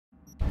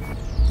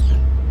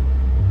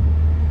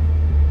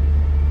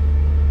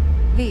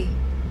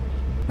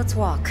Let's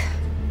walk.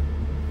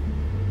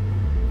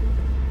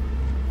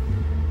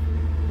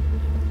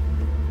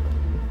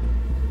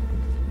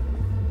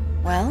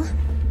 Well,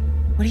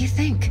 what do you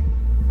think?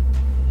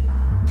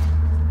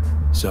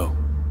 So,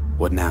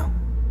 what now?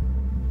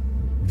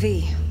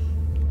 V,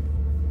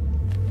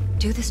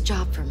 do this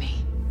job for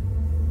me.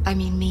 I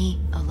mean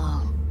me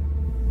alone.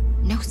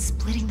 No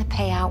splitting the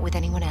payout with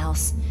anyone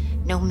else.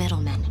 No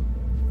middlemen.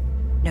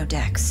 No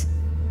Dex.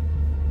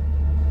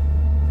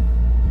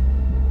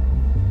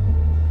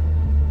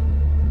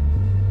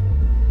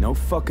 No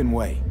fucking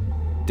way.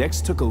 Dex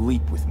took a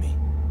leap with me.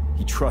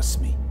 He trusts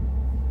me.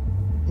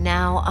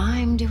 Now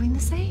I'm doing the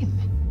same.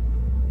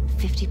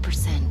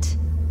 50%.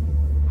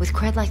 With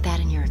cred like that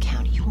in your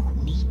account, you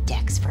won't need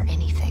Dex for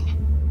anything.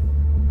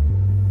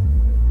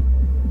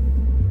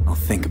 I'll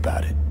think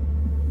about it.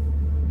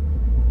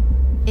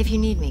 If you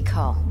need me,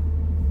 call.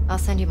 I'll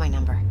send you my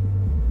number.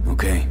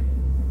 Okay.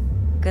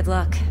 Good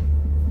luck.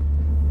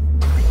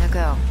 Now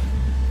go.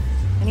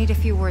 I need a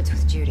few words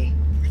with Judy.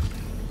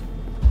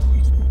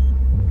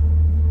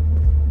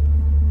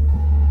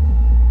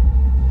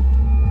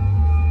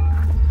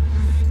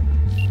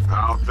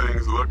 How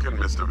things looking,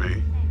 Mr.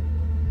 V?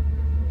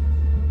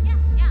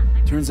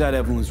 Turns out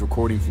Evelyn's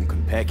recording from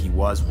Konpeki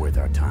was worth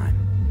our time.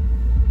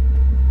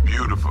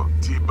 Beautiful.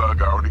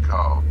 T-Bug already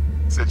called.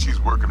 Said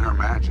she's working her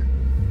magic.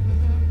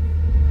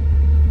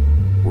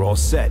 We're all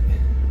set.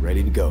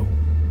 Ready to go.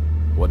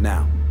 What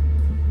now?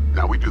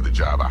 Now we do the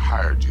job I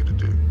hired you to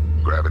do.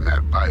 Grabbing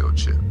that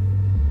biochip.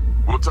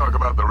 We'll talk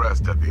about the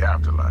rest at the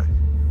afterlife.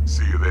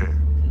 See you there.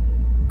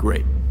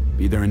 Great.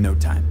 Be there in no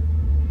time.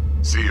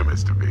 See you,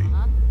 Mr. V.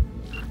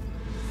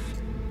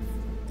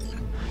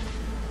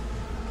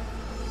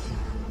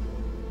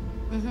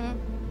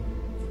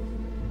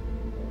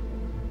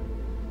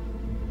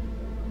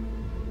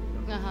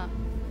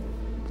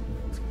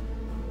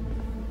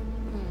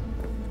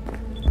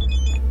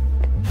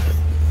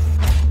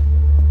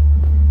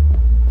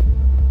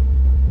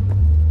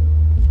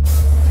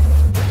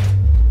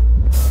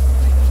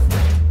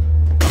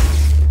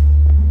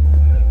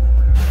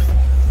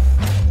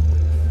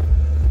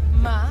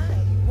 My,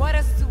 what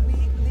a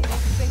sweet little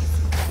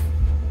face.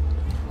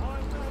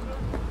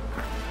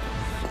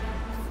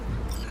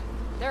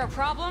 There a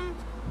problem?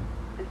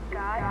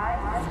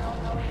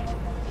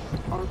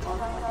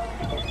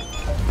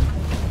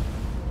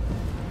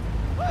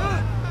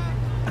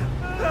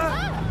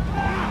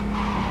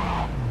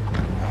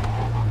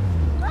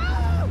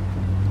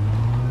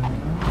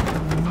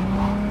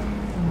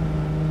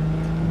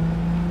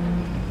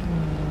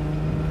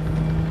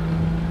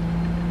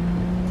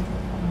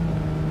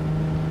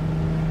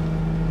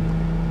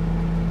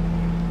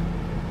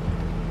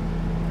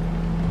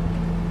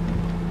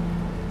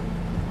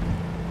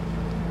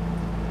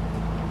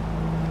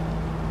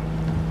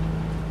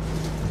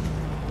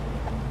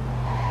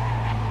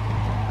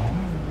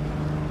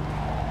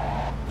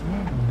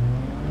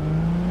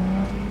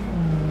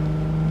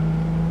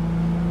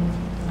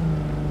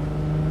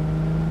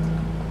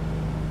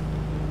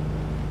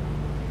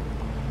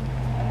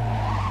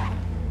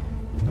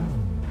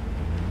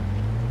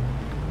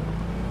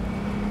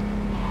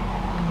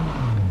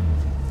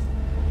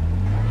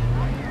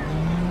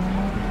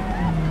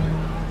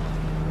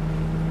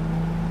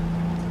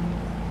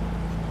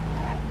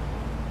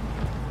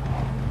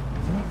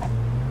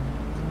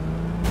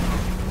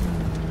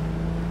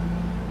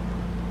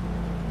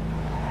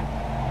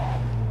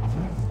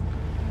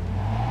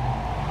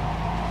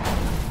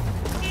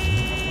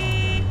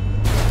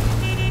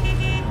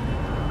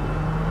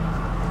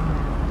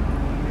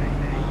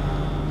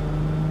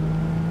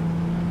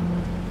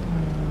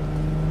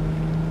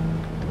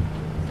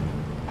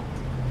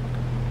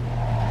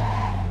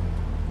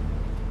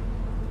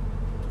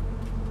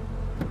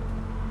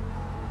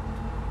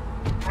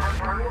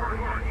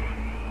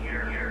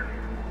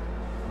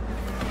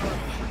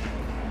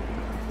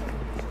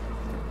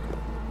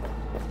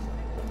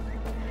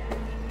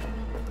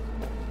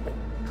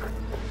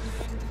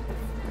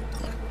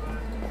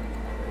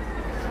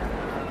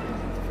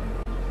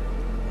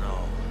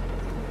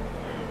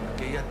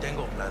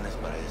 Tengo planes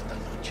para esta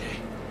noche.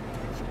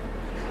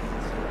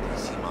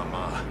 Sí,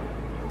 mamá.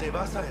 Te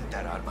vas a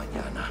enterar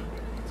mañana.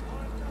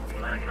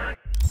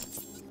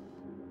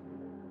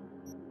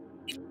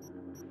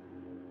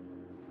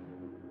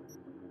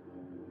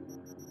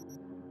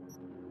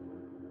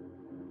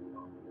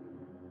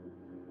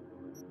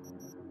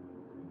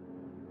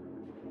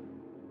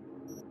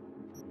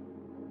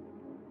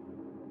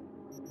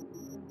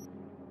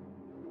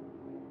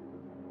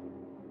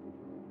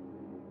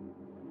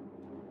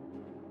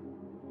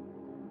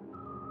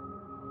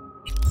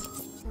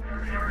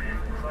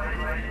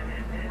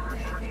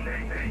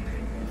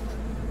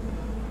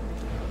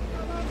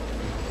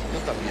 Yo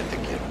también te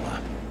quiero, ma.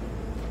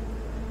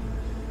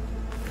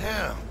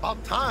 Damn,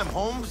 about time,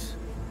 Holmes.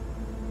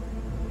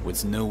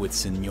 What's new with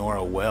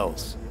Senora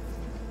Wells?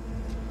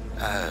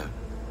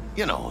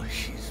 You know,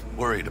 she's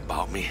worried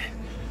about me.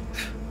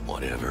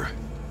 Whatever.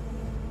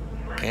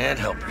 Can't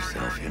help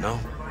herself, you know?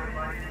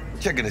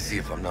 Checking to see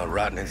if I'm not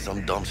rotting in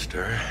some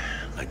dumpster.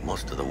 like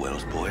most of the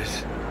Wells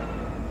boys.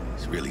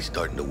 It's really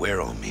starting to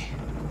wear on me.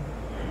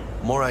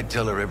 The more I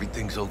tell her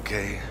everything's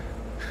okay,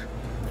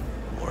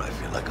 the more I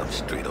feel like I'm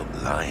straight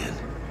up lying.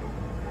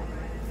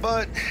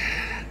 But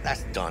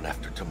that's done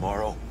after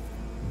tomorrow.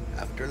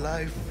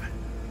 Afterlife,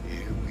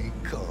 here we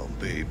come,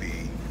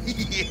 baby.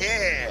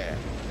 Yeah!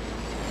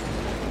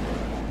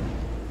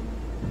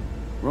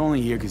 We're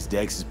only here because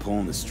Dex is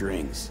pulling the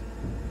strings.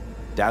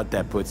 Doubt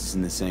that puts us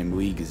in the same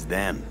league as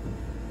them.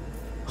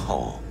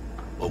 Oh,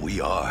 well, we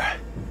are.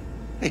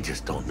 They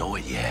just don't know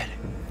it yet.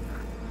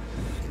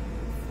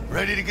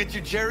 Ready to get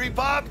your cherry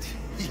popped?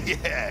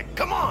 Yeah,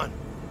 come on!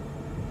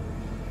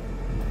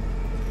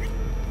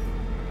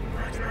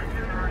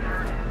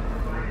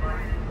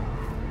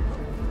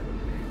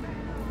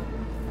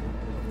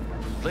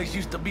 Place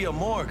used to be a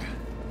morgue.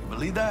 You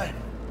believe that?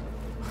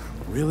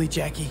 Really,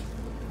 Jackie?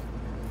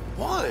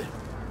 What?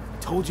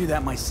 Told you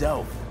that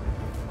myself.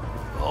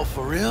 Oh,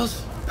 for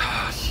reals?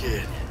 Ah,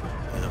 shit.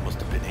 Yeah, that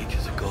must have been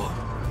ages ago.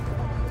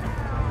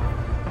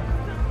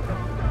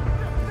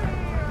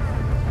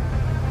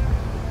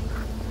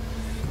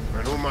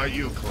 And who might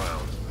you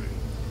clowns be?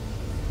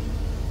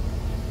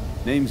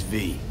 Name's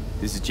V.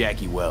 This is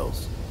Jackie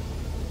Wells.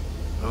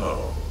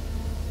 Oh.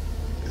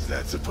 Is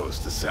that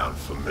supposed to sound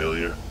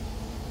familiar?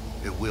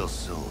 It will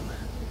soon.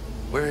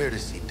 We're here to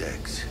see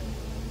Dex.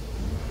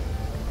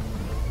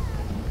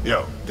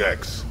 Yo,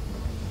 Dex.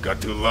 Got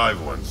 2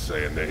 live ones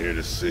saying they're here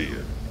to see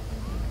you.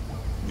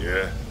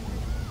 Yeah?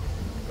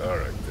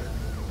 Alright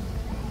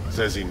then.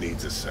 Says he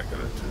needs a second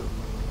or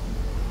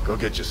 2. Go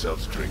get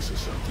yourselves drinks or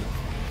something.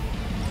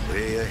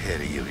 Way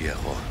ahead of you,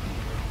 viejo.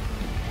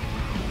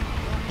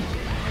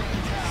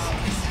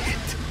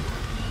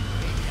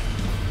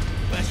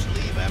 Best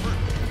leave ever.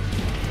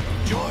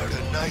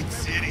 Jordan, Night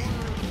City.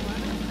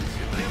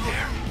 Live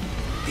there.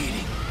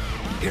 Eating.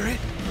 Hear it?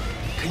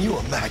 Can you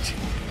imagine?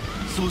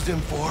 Susan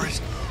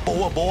Forrest,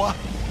 Boa Boa,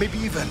 maybe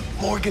even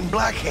Morgan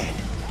Blackhand.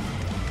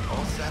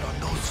 All sat on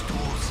those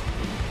stools.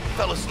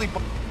 Fell asleep.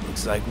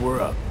 Looks like we're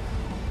up.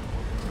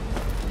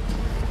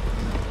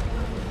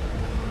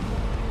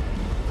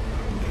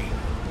 Hey,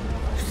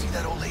 you see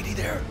that old lady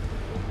there?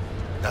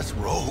 That's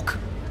Rogue.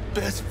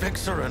 Best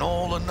fixer in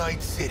all of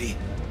Night City.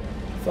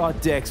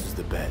 Thought Dex was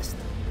the best.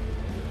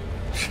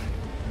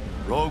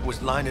 Rogue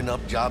was lining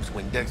up jobs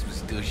when Dex was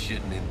still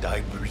shitting in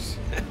diapers.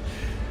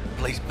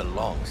 Place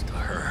belongs to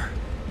her.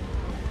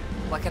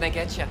 What can I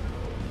get you?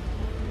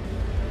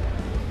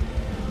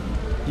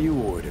 You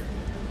order.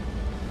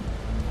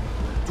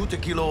 2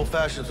 tequila old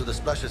fashions with a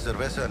splash of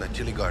cerveza and a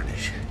chili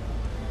garnish.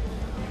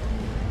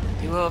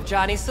 Duo of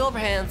Johnny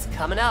Silverhands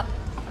coming up.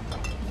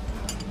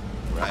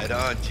 Right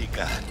on,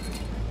 chica.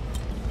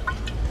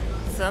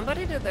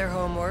 Somebody did their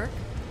homework.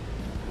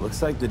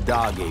 Looks like the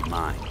dog ate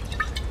mine.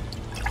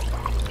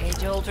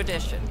 Age-old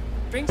tradition.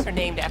 Drinks are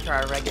named after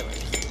our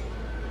regulars.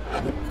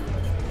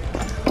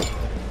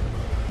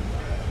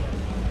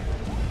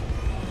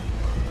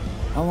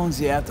 How long's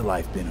the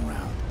afterlife been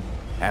around?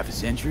 Half a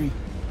century?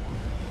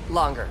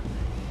 Longer.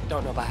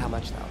 Don't know by how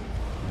much, though.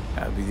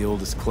 That'd be the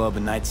oldest club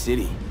in Night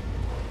City.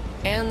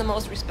 And the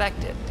most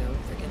respected.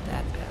 Don't forget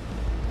that, Ben.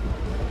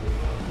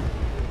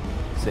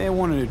 Say I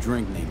wanted a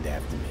drink named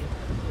after me.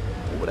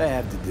 What would I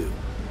have to do?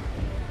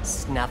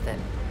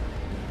 Snuffin'.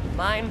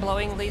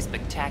 Mind-blowingly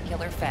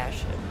spectacular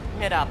fashion.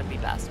 It ought to be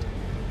best.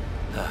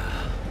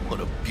 What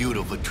a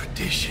beautiful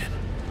tradition.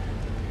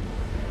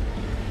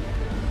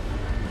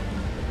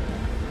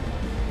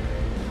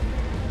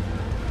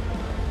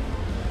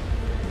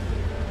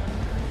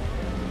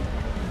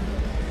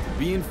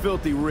 Being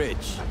filthy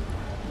rich.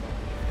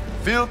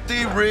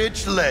 Filthy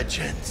rich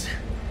legends.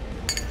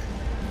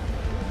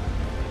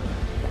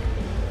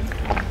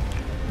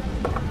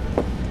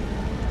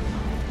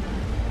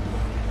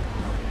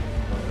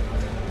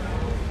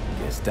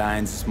 Guess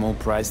dying's a small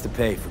price to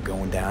pay for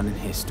going down in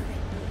history.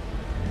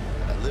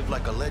 I live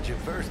like a legend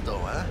first, though,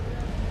 huh?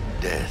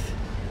 Death.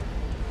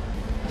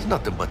 It's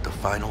nothing but the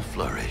final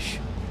flourish.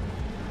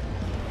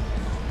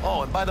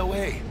 Oh, and by the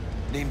way,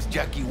 name's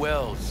Jackie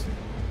Wells.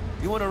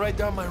 You want to write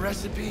down my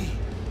recipe?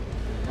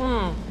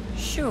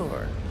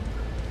 Sure.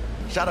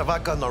 Shot of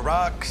vodka on the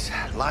rocks,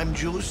 lime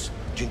juice,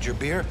 ginger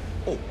beer.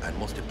 Oh, and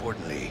most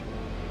importantly,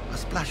 a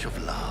splash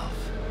of love.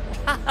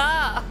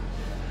 Haha!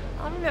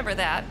 I'll remember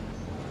that.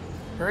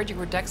 Heard you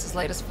were Dex's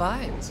latest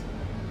finds.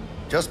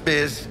 Just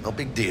biz, no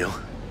big deal.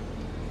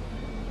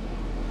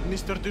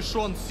 Mr.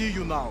 Dishon, see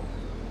you now.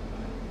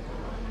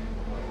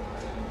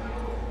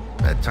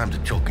 Bad time to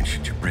choke and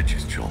shit your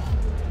britches, Joel.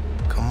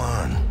 Come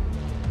on.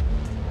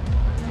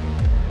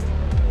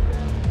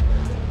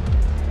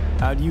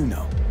 How do you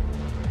know?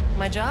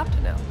 My job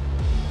to know.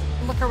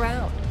 Look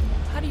around.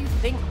 How do you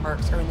think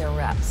mercs earn their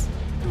reps?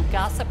 Through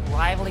gossip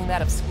rivaling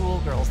that of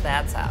schoolgirls,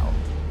 that's how.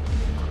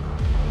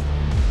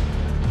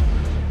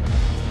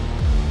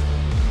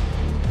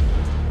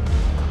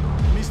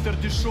 Mr.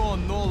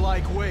 Dishon, no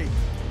like wait.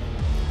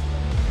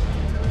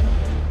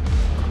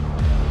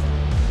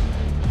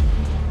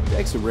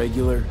 Dex a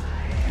regular?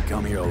 You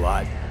come here a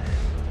lot?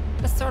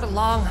 A sort of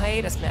long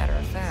hiatus, matter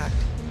of fact.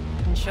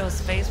 Didn't show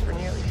his face for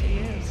nearly 2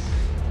 years.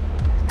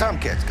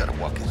 Tomcat's gotta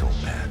walk his own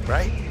path,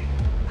 right?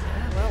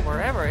 Yeah, well,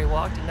 wherever he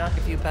walked, he knocked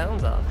a few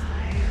pounds off.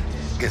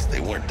 Guess they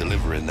weren't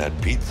delivering that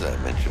pizza I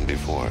mentioned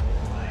before.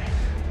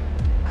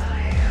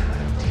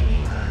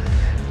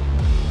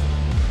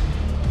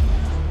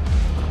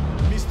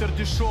 Mr.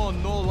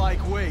 Dishon, no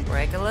like wait.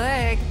 Break a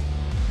leg.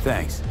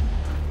 Thanks.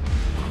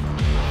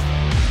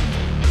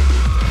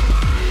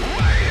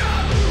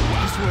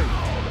 This way.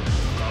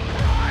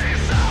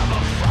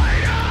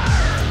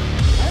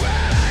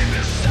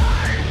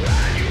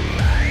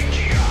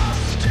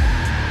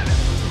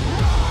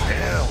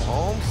 Damn,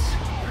 Holmes.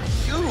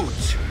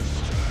 Huge.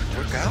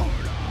 Work out?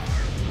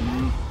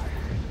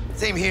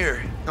 Same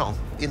here. No,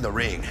 in the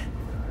ring.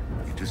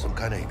 You do some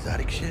kind of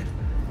exotic shit?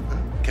 Huh?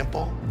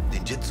 Kempo?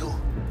 Ninjutsu?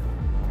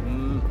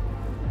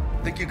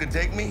 Think you could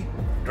take me?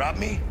 Drop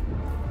me?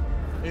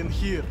 In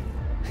here.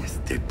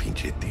 Este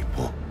pinche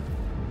tipo.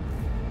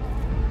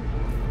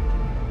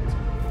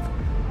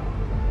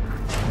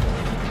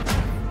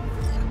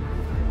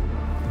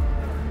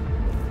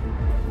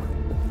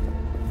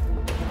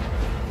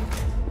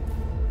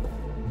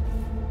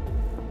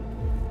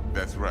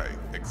 That's right,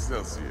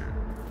 Excelsior.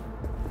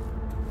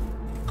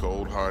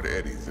 Cold hard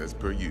eddies as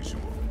per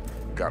usual.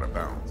 Gotta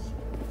bounce.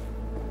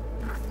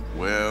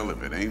 Well,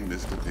 if it ain't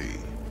Mr. V.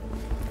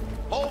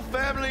 Whole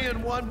family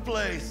in one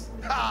place.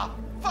 Ha!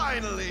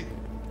 Finally!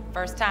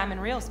 First time in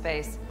real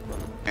space.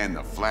 And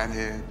the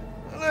flathead?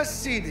 Let's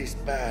see this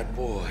bad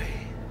boy.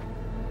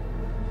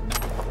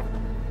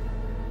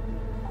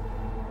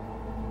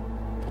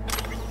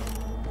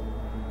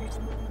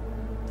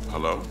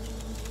 Hello?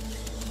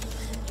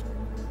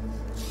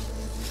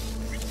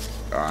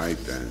 All right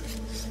then.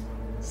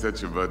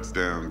 Set your butts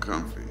down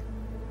comfy.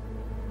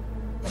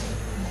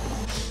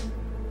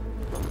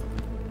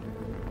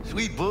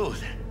 Sweet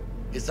booth.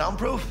 Is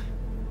soundproof?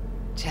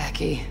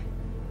 Jackie.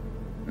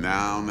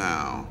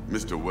 Now,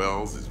 Mr.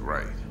 Wells is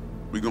right.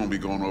 We're gonna be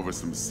going over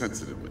some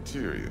sensitive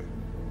material.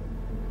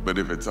 But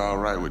if it's all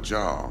right with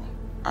y'all,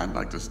 I'd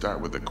like to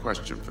start with a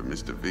question for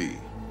Mr. V.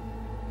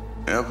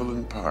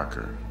 Evelyn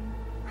Parker,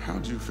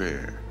 how'd you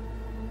fare?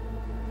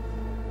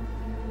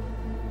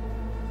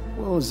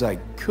 Well as I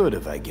could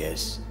have, I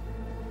guess.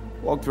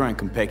 Walked around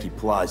Konpeki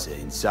Plaza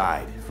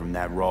inside from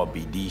that raw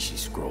BD she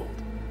scrolled.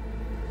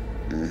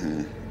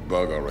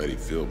 Bug already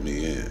filled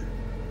me in.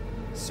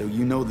 So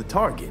you know the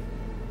target.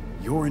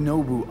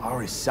 Yorinobu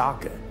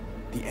Arasaka,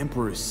 the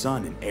Emperor's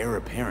son and heir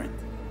apparent.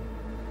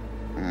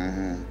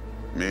 Man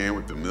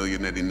with the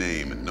millionaire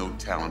name and no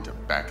talent to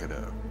back it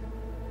up.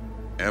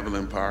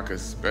 Evelyn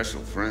Parker's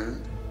special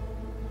friend?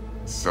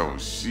 So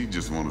she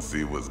just want to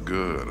see what's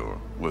good,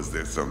 or was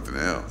there something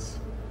else?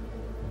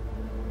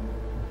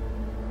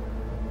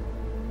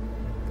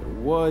 There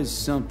was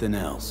something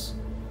else.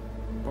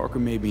 Parker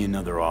made me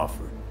another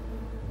offer.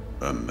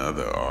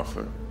 Another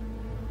offer?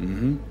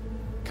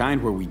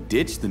 Kind where we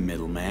ditch the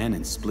middleman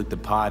and split the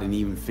pot in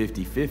even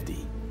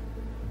 50-50.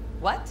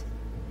 What?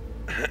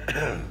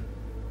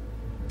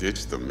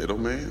 Ditch the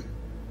middleman?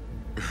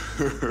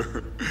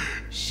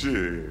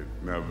 Shit,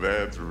 now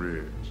that's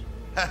rich.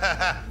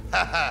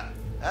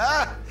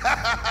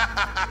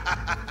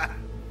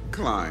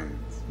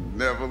 Clients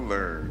never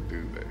learn,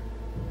 do they?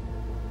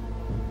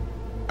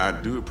 I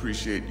do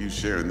appreciate you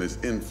sharing this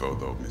info,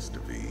 though,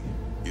 Mr. V.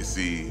 You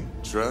see,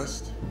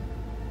 trust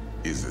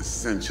is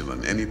essential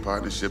in any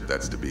partnership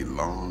that's to be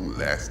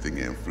long-lasting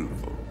and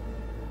fruitful.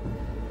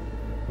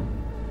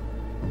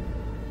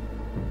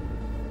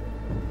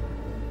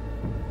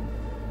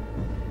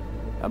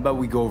 How about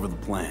we go over the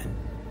plan?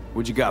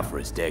 What you got for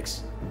us,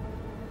 Dex?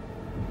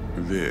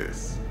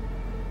 This.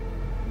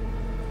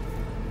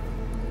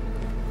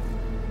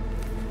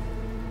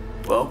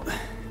 Well,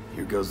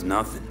 here goes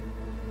nothing.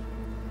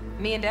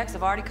 Me and Dex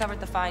have already covered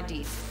the fine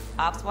deeds.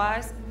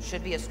 Ops-wise,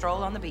 should be a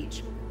stroll on the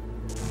beach.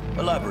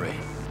 Elaborate.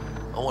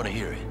 I want to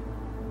hear it.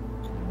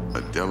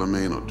 A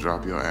Delamain will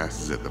drop your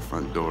asses at the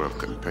front door of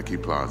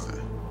Konpeki Plaza.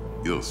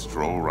 You'll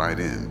stroll right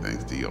in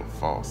thanks to your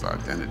false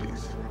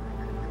identities.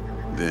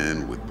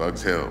 Then, with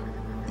Bug's help,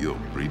 you'll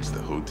breach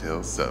the hotel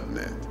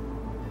subnet.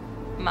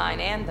 Mine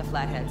and the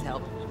Flathead's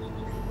help.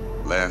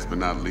 Last but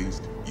not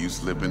least, you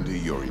slip into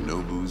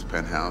Yorinobu's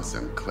penthouse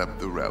and clep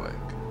the relic.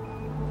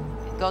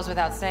 Goes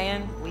without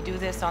saying, we do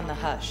this on the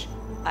hush.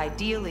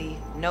 Ideally,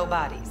 no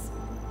bodies.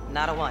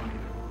 Not a one.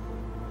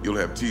 You'll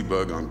have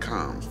T-Bug on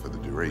comms for the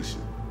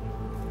duration.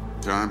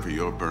 Time for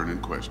your burning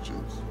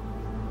questions.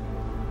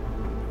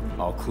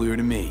 All clear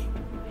to me.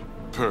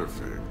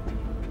 Perfect.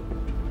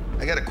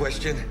 I got a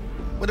question.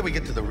 When do we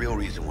get to the real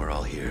reason we're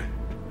all here?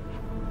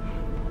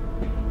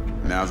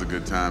 Now's a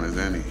good time as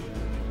any.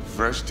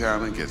 Fresh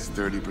talent gets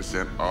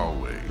 30%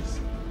 always.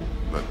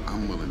 But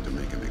I'm willing to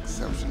make an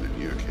exception in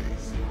your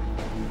case.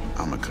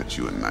 I'm gonna cut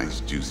you a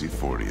nice juicy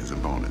 40 as a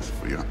bonus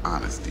for your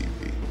honesty,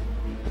 V.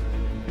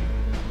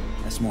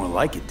 That's more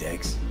like it,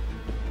 Dex.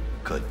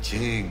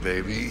 Ka-ching,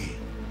 baby.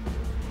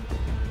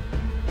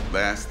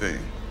 Last thing,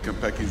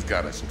 Konpeki's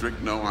got a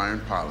strict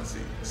no-iron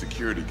policy,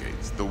 security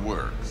gates, the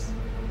works.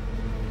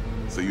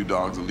 So you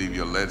dogs will leave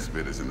your lead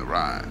spitters in the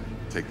ride,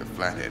 take the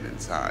Flathead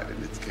inside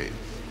in its case.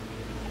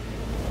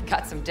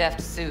 Got some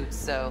deft suits,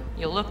 so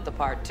you'll look the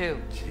part too.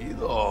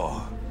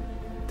 Chido.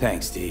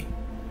 Thanks, T.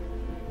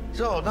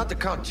 So, not to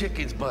count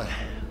chickens, but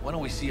why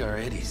don't we see our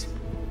Eddies?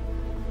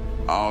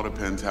 All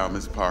depends how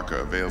Miss Parker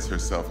avails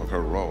herself of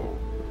her role.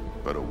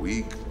 But a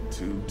week,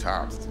 2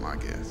 tops is my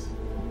guess.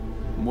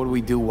 What do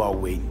we do while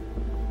waiting?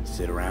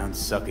 Sit around,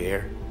 suck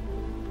air?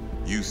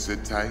 You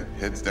sit tight,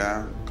 heads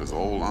down, cause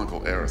old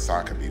Uncle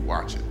Arasaka be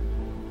watching.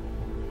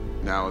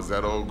 Now, as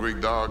that old Greek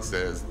dog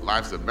says,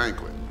 life's a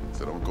banquet,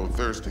 so don't go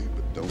thirsty,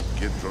 but don't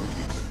get drunk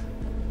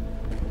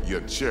either.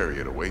 Your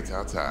chariot awaits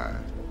outside.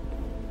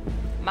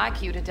 My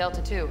cue to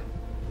Delta 2.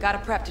 Gotta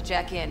prep to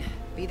jack in.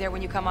 Be there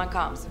when you come on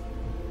comms.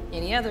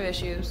 Any other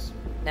issues?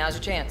 Now's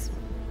your chance.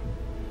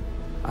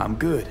 I'm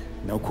good.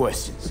 No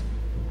questions.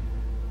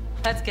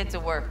 Let's get to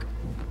work.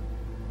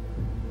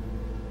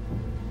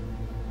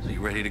 So you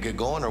ready to get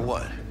going or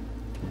what?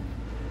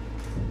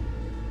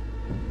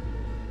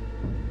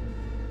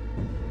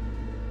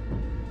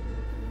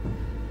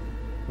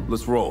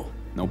 Let's roll.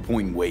 No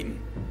point in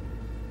waiting.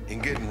 In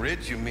getting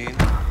rich, you mean?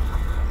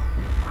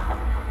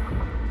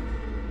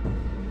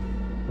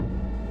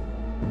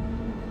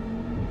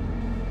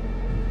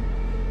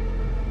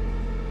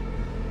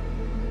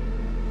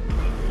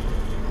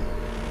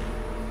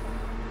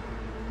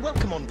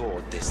 Welcome on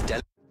board this delicate